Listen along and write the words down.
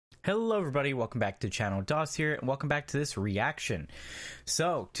Hello everybody, welcome back to the channel. DOS here, and welcome back to this reaction.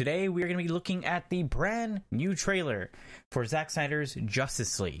 So, today we are going to be looking at the brand new trailer for Zack Snyder's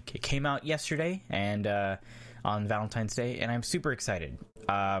Justice League. It came out yesterday, and on Valentine's Day, and I'm super excited.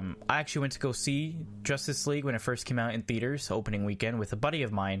 I actually went to go see Justice League when it first came out in theaters, opening weekend, with a buddy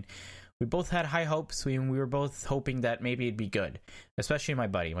of mine. We both had high hopes. We were both hoping that maybe it'd be good, especially my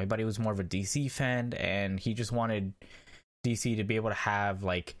buddy. My buddy was more of a DC fan, and he just wanted DC to be able to have,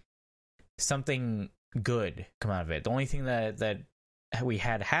 like, something good come out of it. The only thing that we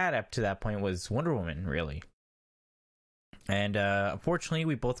had up to that point was Wonder Woman, really. And unfortunately,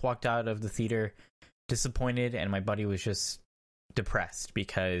 we both walked out of the theater disappointed, and my buddy was just depressed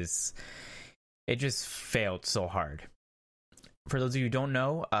because it just failed so hard. For those of you who don't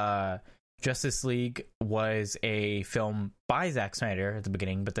know, Justice League was a film by Zack Snyder at the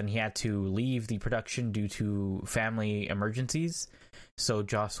beginning, but then he had to leave the production due to family emergencies. So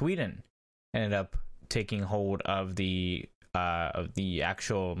Joss Whedon ended up taking hold of the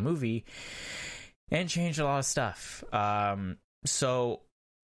actual movie and changed a lot of stuff. So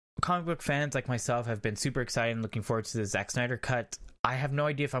comic book fans like myself have been super excited and looking forward to the Zack Snyder cut. I have no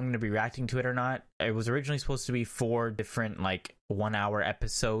idea if I'm going to be reacting to it or not. It was originally supposed to be 4 different, like, 1-hour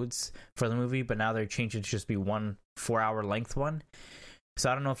episodes for the movie, but now they're changed it to just be one 4-hour length one. So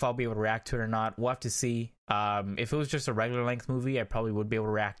I don't know if I'll be able to react to it or not. We'll have to see. If it was just a regular length movie, I probably would be able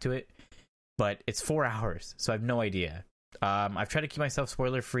to react to it. But it's 4 hours, so I have no idea. I've tried to keep myself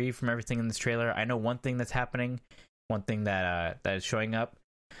spoiler free from everything in this trailer. I know one thing that's happening, one thing that is showing up.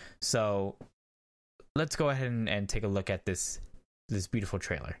 So let's go ahead and take a look at this beautiful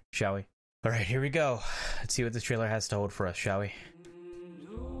trailer, shall we? All right, here we go. Let's see what this trailer has to hold for us, shall we?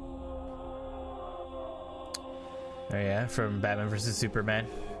 Oh yeah, from Batman vs. Superman.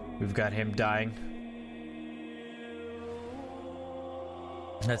 We've got him dying.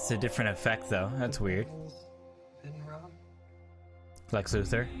 That's a different effect, though. That's weird. Lex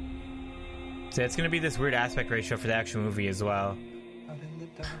Luthor. So it's going to be this weird aspect ratio for the actual movie as well.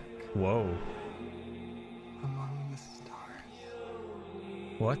 Whoa.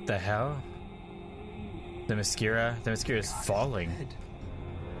 What the hell? The mascara is falling.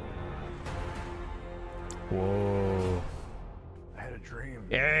 Whoa. I had a dream.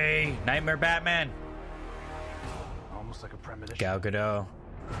 Hey, Nightmare Batman. Almost like a premonition. Gal Gadot.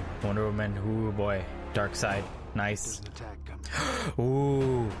 Wonder Woman. Ooh boy. Dark Side. Nice. There's an attack coming.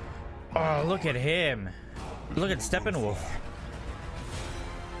 Ooh. Oh, look at him. Look at Steppenwolf.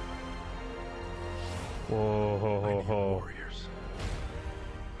 Whoa, ho, ho, ho. Warriors.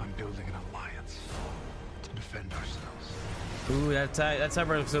 I'm building an alliance to defend ourselves. Ooh, that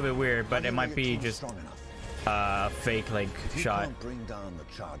cyber looks a little bit weird, but it might be just fake, like, shot. Can't bring down the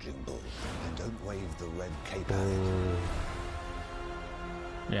charging bull and don't wave the red cape at it. Ooh.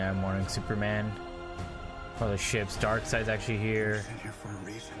 Yeah, Morning Superman. Oh, the ships. Darkseid's actually here. Sent here for a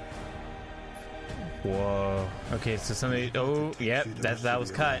reason. Whoa. Okay, so somebody. Oh, yep. That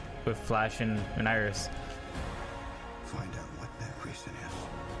was cut with Flash and Iris. Find out what that reason is.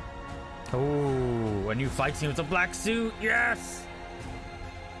 Oh, a new fight scene with a black suit. Yes.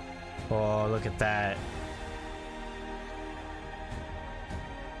 Oh, look at that.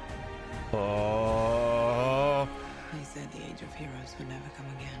 Oh. They said the age of heroes would never come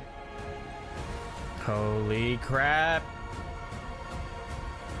again. Holy crap.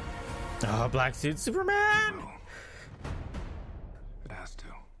 Oh, black suit Superman. No. It has to.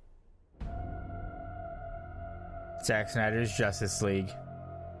 Zack Snyder's Justice League.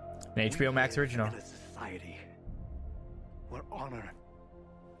 An HBO Max original. In a society where honor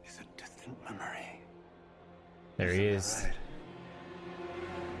is a distant memory. There he is. Right.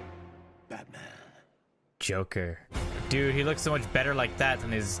 Batman. Joker. Dude, he looks so much better like that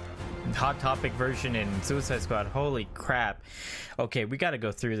than his Hot Topic version in Suicide Squad. Holy crap. Okay, we gotta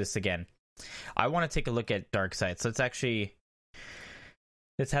go through this again. I want to take a look at Darkseid. So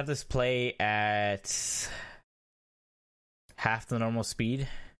let's have this play at half the normal speed.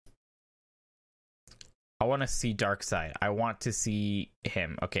 I want to see Darkseid. I want to see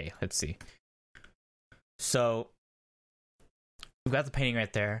him. Okay, let's see. So we've got the painting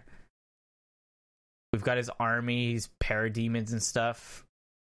right there. We've got his army, his parademons and stuff.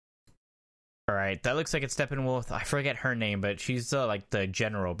 All right, that looks like it's Steppenwolf. I forget her name, but she's like the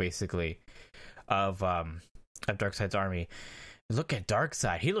general, basically, of Darkseid's army. Look at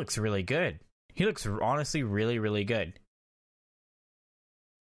Darkseid. He looks really good. He looks honestly really, really good.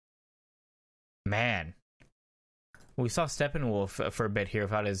 Man, we saw Steppenwolf for a bit here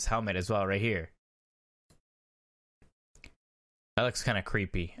without his helmet as well, right here. That looks kind of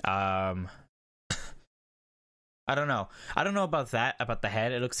creepy. I don't know. I don't know about that, about the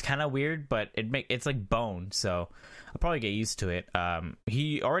head. It looks kind of weird, but it's like bone, so I'll probably get used to it.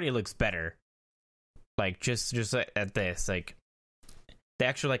 He already looks better. Like just at this, like the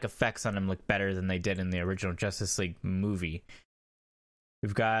actual like effects on him look better than they did in the original Justice League movie.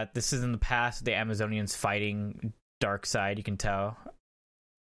 We've got, this is in the past, the Amazonians fighting Darkseid, you can tell.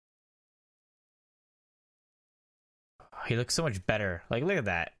 He looks so much better. Like, look at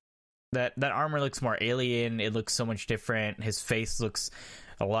that. That armor looks more alien. It looks so much different. His face looks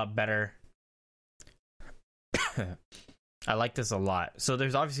a lot better. I like this a lot. So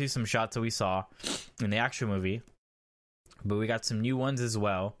there's obviously some shots that we saw in the actual movie, but we got some new ones as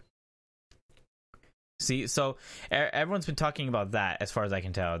well. See, so everyone's been talking about that, as far as I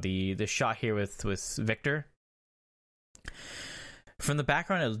can tell. The shot here with Victor. From the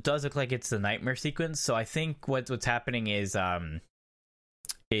background, it does look like it's the nightmare sequence. So I think what's happening is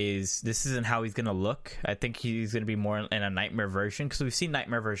this isn't how he's gonna look. I think he's gonna be more in a nightmare version, because we've seen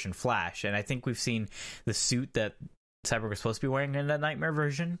nightmare version Flash, and I think we've seen the suit that Cyborg was supposed to be wearing in the nightmare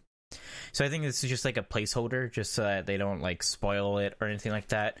version. So I think this is just like a placeholder, just so that they don't like spoil it or anything like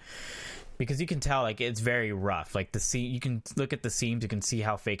that. Because you can tell, like, it's very rough. Like, the seam, you can look at the seams, you can see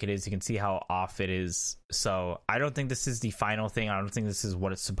how fake it is, you can see how off it is. So I don't think this is the final thing. I don't think this is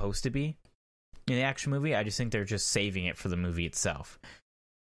what it's supposed to be in the action movie. I just think they're just saving it for the movie itself.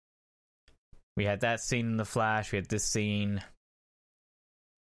 We had that scene in The Flash. We had this scene.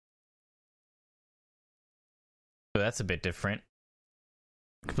 So that's a bit different.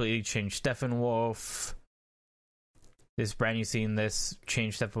 Completely changed Steppenwolf. This brand new scene, this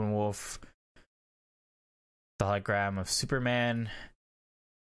changed Steppenwolf. The hologram of Superman.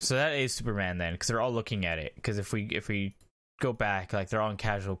 So that is Superman then, because they're all looking at it. Because if we go back, like, they're all in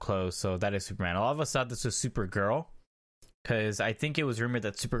casual clothes, so that is Superman. A lot of us thought this was Supergirl, because I think it was rumored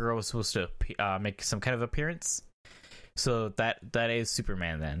that Supergirl was supposed to make some kind of appearance. So that is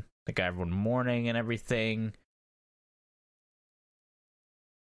Superman then. Like, everyone mourning and everything.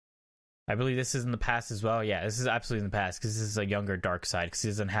 I believe this is in the past as well. Yeah, this is absolutely in the past, because this is a younger Darkseid, because he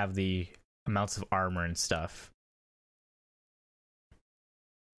doesn't have the amounts of armor and stuff.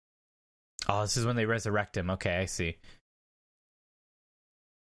 Oh, this is when they resurrect him. Okay, I see.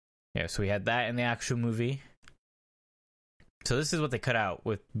 Yeah, so we had that in the actual movie. So this is what they cut out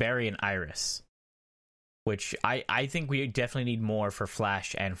with Barry and Iris, which I think we definitely need more for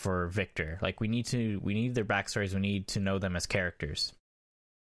Flash and for Victor. Like, we need their backstories. We need to know them as characters.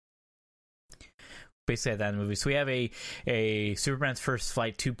 Basically at that in the movie. So we have a Superman's First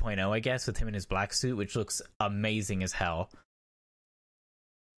Flight 2.0, I guess, with him in his black suit, which looks amazing as hell.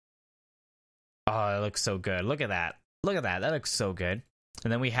 Oh, it looks so good. Look at that. Look at that. That looks so good.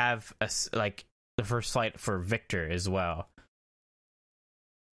 And then we have like the first flight for Victor as well.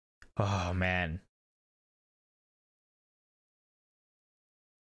 Oh man.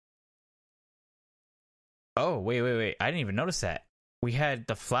 Oh, wait. I didn't even notice that. We had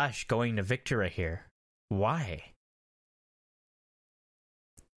the Flash going to Victor right here. Why?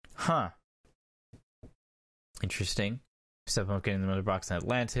 Huh. Interesting. Steppenwolf getting the mother box in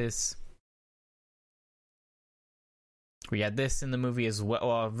Atlantis. We had this in the movie as well.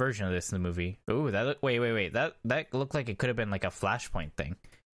 Well, a version of this in the movie. Ooh, that look. Wait. That looked like it could have been like a Flashpoint thing.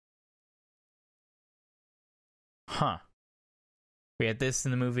 Huh. We had this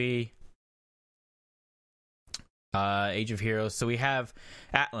in the movie. Age of Heroes. So we have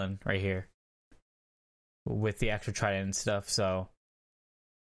Atlan right here with the actual trident and stuff. So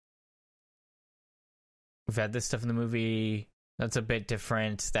we've had this stuff in the movie. That's a bit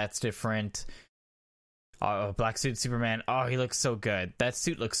different. That's different. Black suit Superman. Oh, he looks so good. That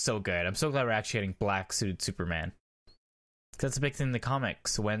suit looks so good. I'm so glad we're actually getting black suit Superman. That's a big thing in the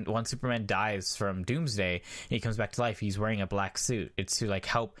comics. When Superman dies from Doomsday and he comes back to life, he's wearing a black suit. It's to like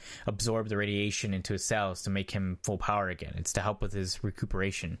help absorb the radiation into his cells to make him full power again. It's to help with his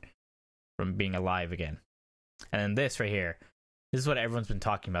recuperation from being alive again. And then this right here, this is what everyone's been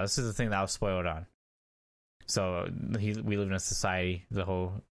talking about. This is the thing that I was spoiled on. So we live in a society, the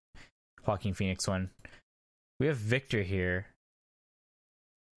whole Joaquin Phoenix one. We have Victor here,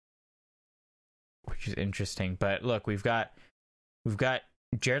 which is interesting. But look, we've got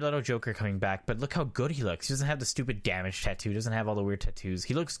Jared Leto Joker coming back, but look how good he looks. He doesn't have the stupid damage tattoo. He doesn't have all the weird tattoos.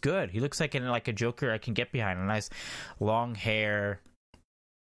 He looks good. He looks like a Joker I can get behind. A nice long hair,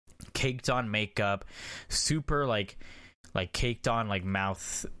 caked on makeup, super like caked on like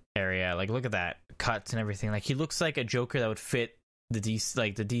mouth area. Like, look at that, cuts and everything. Like, he looks like a Joker that would fit the DC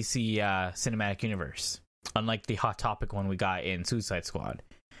cinematic universe. Unlike the Hot Topic one we got in Suicide Squad.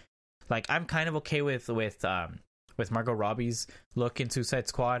 Like, I'm kind of okay with Margot Robbie's look in Suicide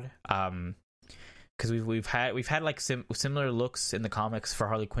Squad. because we've had like similar looks in the comics for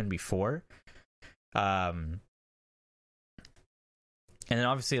Harley Quinn before. And then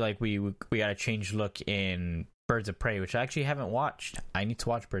obviously like we got a changed look in Birds of Prey, which I actually haven't watched. I need to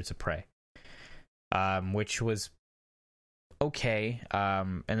watch Birds of Prey, which was okay.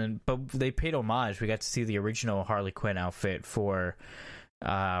 And then but they paid homage. We got to see the original Harley Quinn outfit for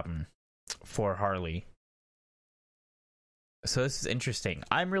Harley. So this is interesting.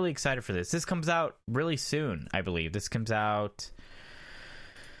 I'm really excited for this. This comes out really soon, I believe. This comes out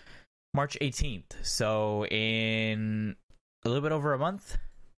March 18th. So in a little bit over a month.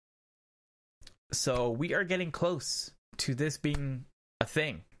 So we are getting close to this being a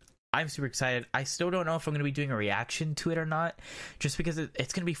thing. I'm super excited. I still don't know if I'm going to be doing a reaction to it or not, just because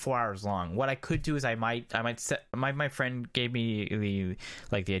it's going to be 4 hours long. What I could do is I might set my friend gave me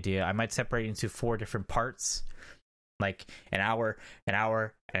the idea. I might separate it into 4 different parts, like an hour, and an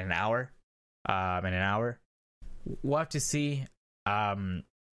hour, and an hour. We'll have to see.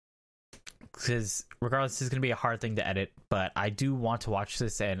 Because regardless, this is going to be a hard thing to edit, but I do want to watch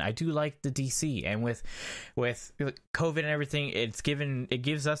this, and I do like the DC. And with COVID and everything, it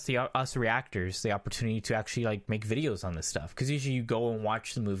gives us us reactors the opportunity to actually like make videos on this stuff. Because usually you go and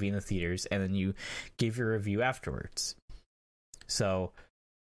watch the movie in the theaters, and then you give your review afterwards. So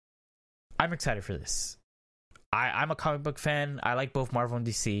I'm excited for this. I'm a comic book fan. I like both Marvel and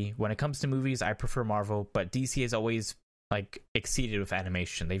DC. When it comes to movies, I prefer Marvel, but DC has always like exceeded with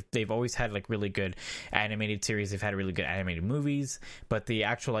animation. They've always had like really good animated series. They've had really good animated movies, but the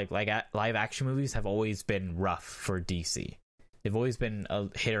actual like live action movies have always been rough for DC. They've always been a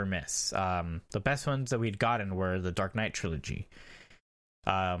hit or miss. The best ones that we'd gotten were the Dark Knight trilogy.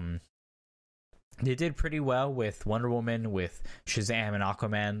 They did pretty well with Wonder Woman, with Shazam and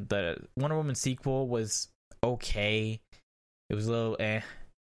Aquaman. The Wonder Woman sequel was okay. It was a little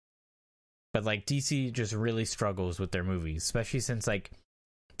But like DC just really struggles with their movies, especially since like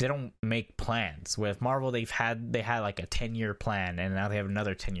they don't make plans. With Marvel, they had like a 10-year plan, and now they have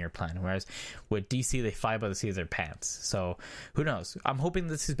another 10-year plan. Whereas with DC, they fly by the seat of their pants. So who knows? I'm hoping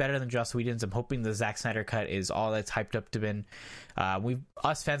this is better than Joss Whedon's. I'm hoping the Zack Snyder cut is all that's hyped up to been.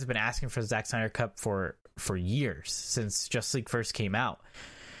 Us fans have been asking for the Zack Snyder cut for years, since Justice League first came out.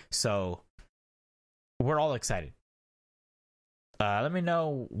 So we're all excited. Let me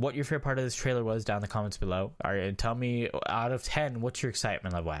know what your favorite part of this trailer was down in the comments below. And tell me, out of 10, what's your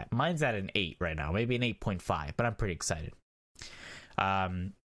excitement level at? Mine's at an 8 right now, maybe an 8.5, but I'm pretty excited.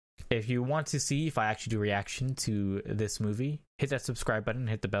 If you want to see if I actually do a reaction to this movie, hit that subscribe button and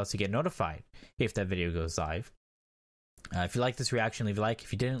hit the bell to get notified if that video goes live. If you like this reaction, leave a like.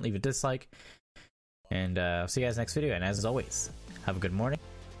 If you didn't, leave a dislike. And I'll see you guys next video. And as always, have a good morning,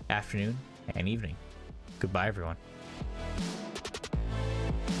 afternoon, and evening. Goodbye, everyone.